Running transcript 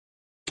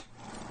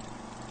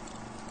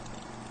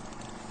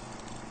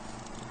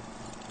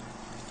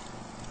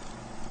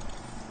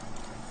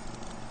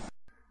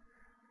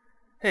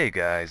Hey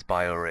guys,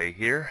 BioRay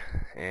here,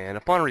 and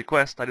upon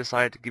request I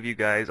decided to give you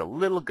guys a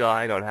little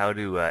guide on how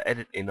to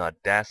edit in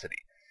Audacity.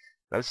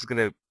 Now this is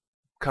going to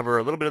cover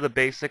a little bit of the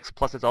basics,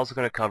 plus it's also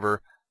going to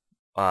cover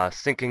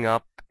syncing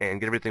up and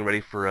get everything ready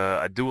for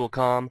a dual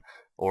comm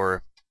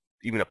or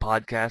even a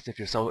podcast if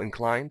you're so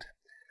inclined.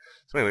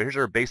 So anyway, here's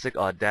our basic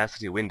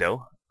Audacity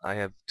window. I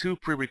have two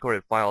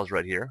pre-recorded files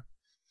right here.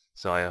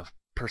 So I have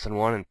person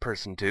 1 and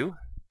person 2.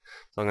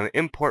 So I'm going to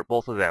import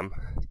both of them.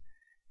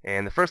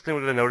 And the first thing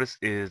we're going to notice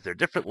is they're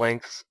different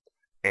lengths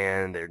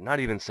and they're not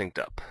even synced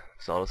up.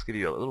 So I'll just give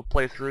you a little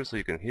playthrough so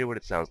you can hear what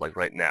it sounds like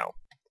right now.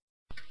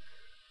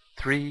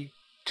 3,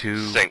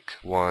 2, Sync.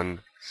 1,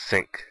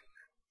 sync.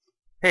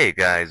 Hey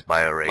guys,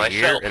 BioRay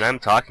here, and I'm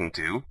talking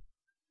to...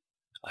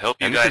 I hope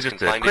you and guys this is can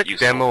just a find quick it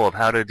useful. demo of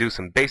how to do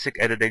some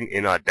basic editing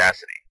in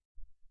Audacity.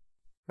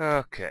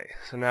 Okay,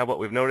 so now what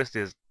we've noticed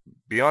is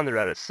beyond they're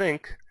out of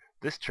sync,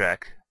 this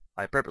track,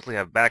 I purposely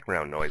have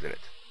background noise in it.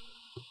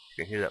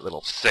 You can hear that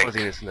little Sync.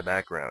 fuzziness in the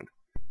background.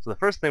 So the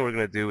first thing we're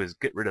going to do is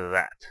get rid of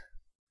that.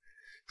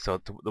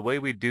 So the way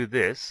we do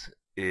this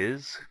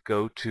is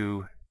go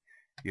to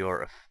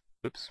your,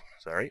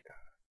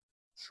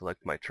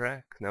 select my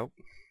track, nope,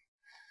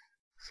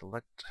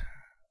 select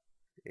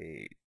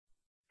a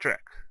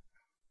track,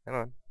 come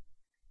on,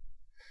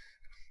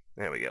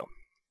 there we go.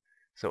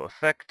 So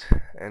effect,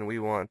 and we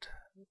want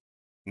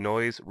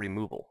noise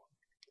removal.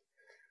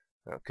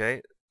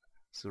 Okay,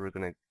 so we're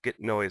going to get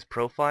noise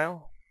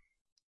profile.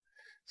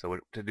 So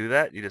to do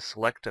that, you just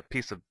select a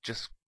piece of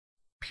just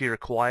pure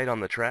quiet on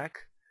the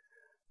track,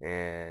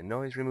 and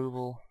noise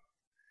removal,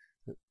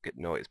 get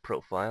noise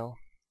profile,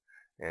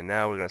 and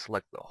now we're going to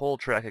select the whole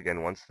track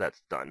again once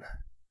that's done.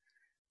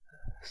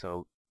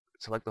 So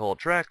select the whole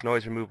track,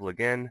 noise removal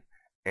again,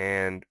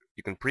 and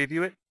you can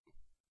preview it.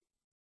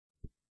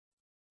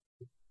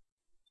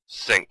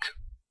 Sync.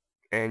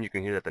 And you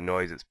can hear that the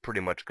noise is pretty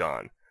much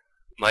gone.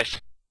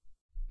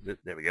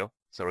 There we go.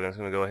 So we're just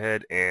going to go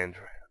ahead and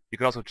you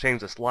can also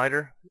change the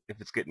slider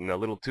if it's getting a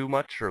little too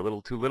much or a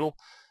little too little.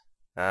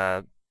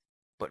 But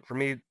for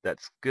me,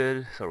 that's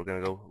good, so we're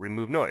going to go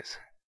remove noise.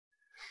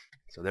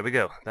 So there we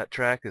go. That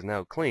track is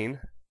now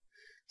clean.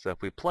 So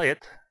if we play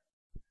it,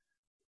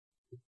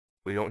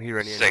 we don't hear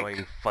any Sync.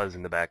 annoying fuzz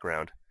in the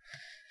background.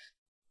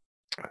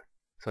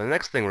 So the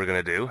next thing we're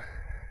going to do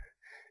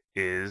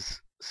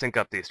is sync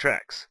up these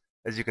tracks.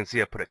 As you can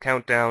see, I put a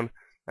countdown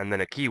and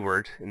then a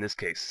keyword, in this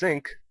case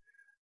sync,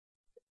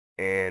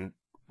 and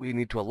we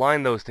need to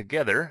align those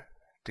together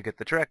to get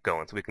the track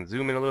going. So we can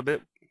zoom in a little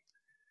bit,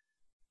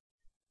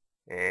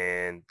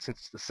 and since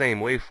it's the same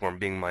waveform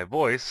being my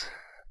voice,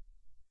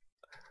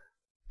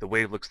 the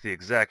wave looks the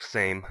exact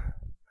same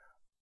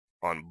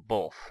on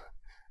both.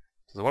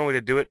 So the one way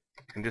to do it,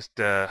 you can just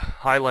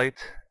highlight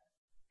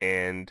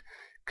and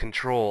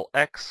Control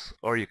X,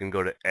 or you can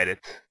go to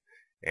Edit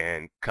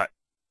and cut.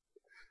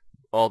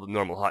 All the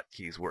normal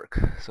hotkeys work.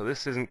 So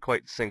this isn't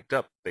quite synced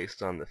up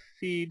based on the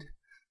feed,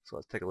 so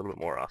let's take a little bit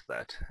more off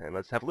that, and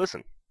let's have a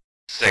listen.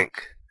 Sync.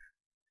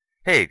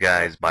 Hey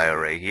guys,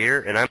 BioRay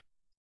here, and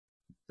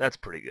that's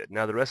pretty good.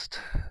 Now the rest,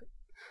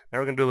 now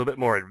we're going to do a little bit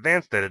more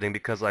advanced editing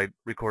because I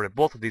recorded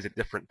both of these at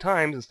different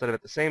times instead of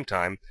at the same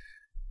time.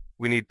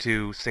 We need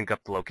to sync up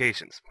the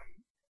locations.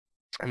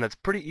 And that's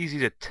pretty easy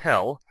to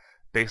tell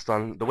based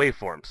on the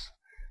waveforms.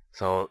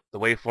 So the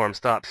waveform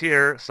stops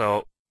here,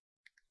 so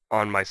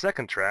on my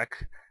second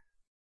track,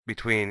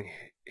 between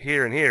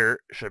here and here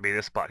should be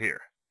this spot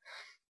here.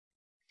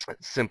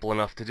 It's simple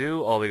enough to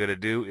do. All we got to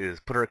do is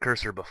put our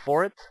cursor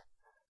before it.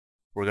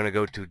 We're going to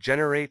go to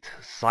Generate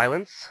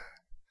Silence,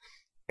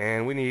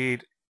 and we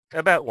need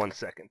about 1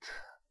 second.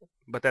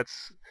 But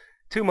that's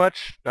too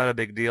much, not a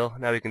big deal.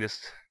 Now we can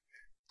just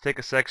take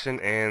a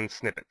section and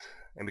snip it.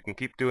 And we can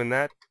keep doing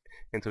that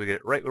until we get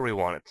it right where we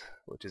want it,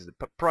 which is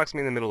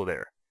approximately in the middle of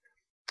there.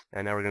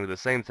 And now we're going to do the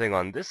same thing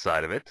on this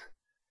side of it.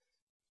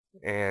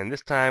 And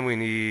this time we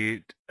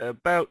need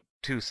about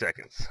 2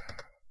 seconds.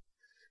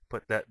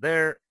 Put that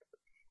there,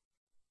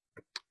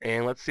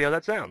 and let's see how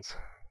that sounds.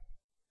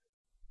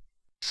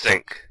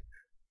 Sync.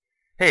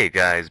 Hey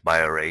guys,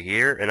 BioRay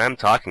here, and I'm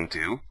talking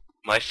to...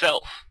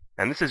 Myself.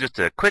 And this is just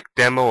a quick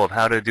demo of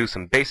how to do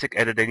some basic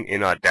editing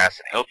in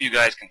Audacity. I hope you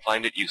guys can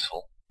find it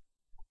useful.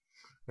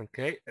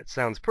 Okay, it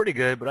sounds pretty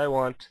good, but I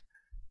want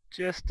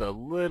just a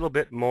little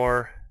bit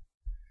more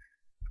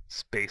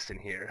space in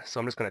here. So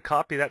I'm just going to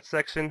copy that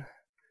section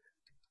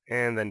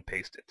and then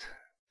paste it.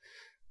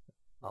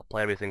 I'll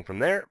play everything from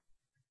there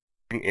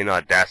in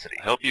Audacity.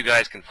 I hope you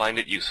guys can find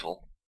it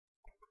useful.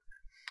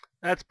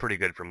 That's pretty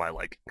good for my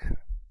liking.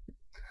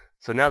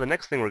 So now the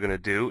next thing we're going to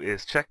do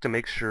is check to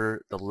make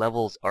sure the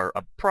levels are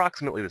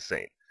approximately the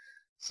same.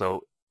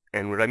 So,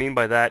 and what I mean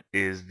by that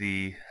is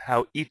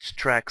how each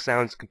track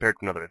sounds compared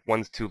to another. If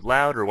one's too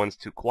loud or one's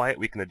too quiet,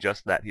 we can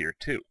adjust that here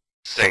too.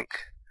 Sync.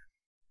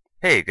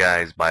 Hey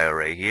guys,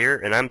 BioRay here,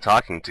 and I'm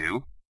talking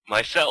to...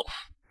 Myself.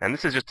 And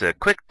this is just a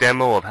quick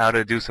demo of how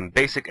to do some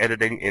basic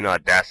editing in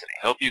Audacity.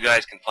 I hope you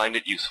guys can find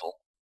it useful.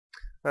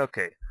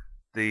 Okay,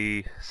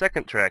 the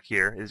second track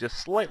here is just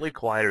slightly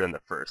quieter than the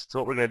first. So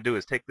what we're going to do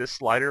is take this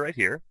slider right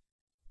here,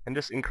 and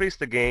just increase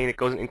the gain. It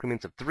goes in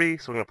increments of 3,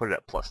 so we're going to put it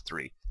at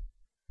 +3.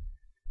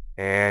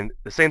 And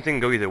the same thing can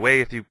go either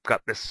way if you've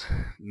got this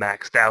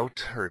maxed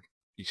out, or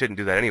you shouldn't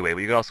do that anyway,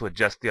 but you can also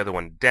adjust the other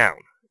one down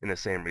in the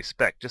same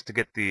respect, just to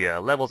get the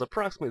levels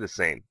approximately the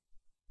same.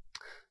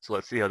 So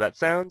let's see how that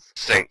sounds.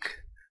 Sync.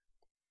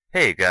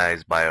 Hey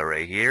guys,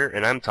 BioRay here,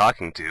 and I'm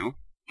talking to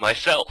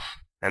Myself.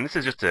 and this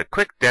is just a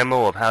quick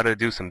demo of how to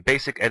do some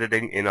basic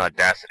editing in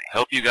Audacity. I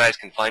hope you guys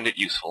can find it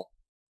useful.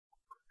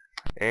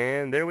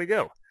 And there we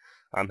go.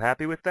 I'm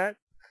happy with that,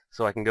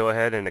 so I can go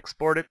ahead and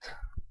export it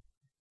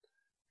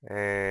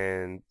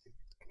and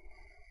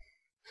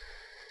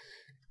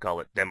call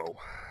it demo.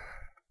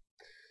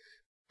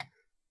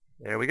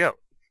 There we go.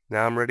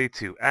 Now I'm ready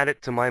to add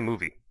it to my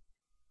movie.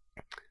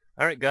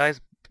 Alright guys,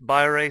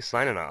 BioRay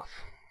signing off.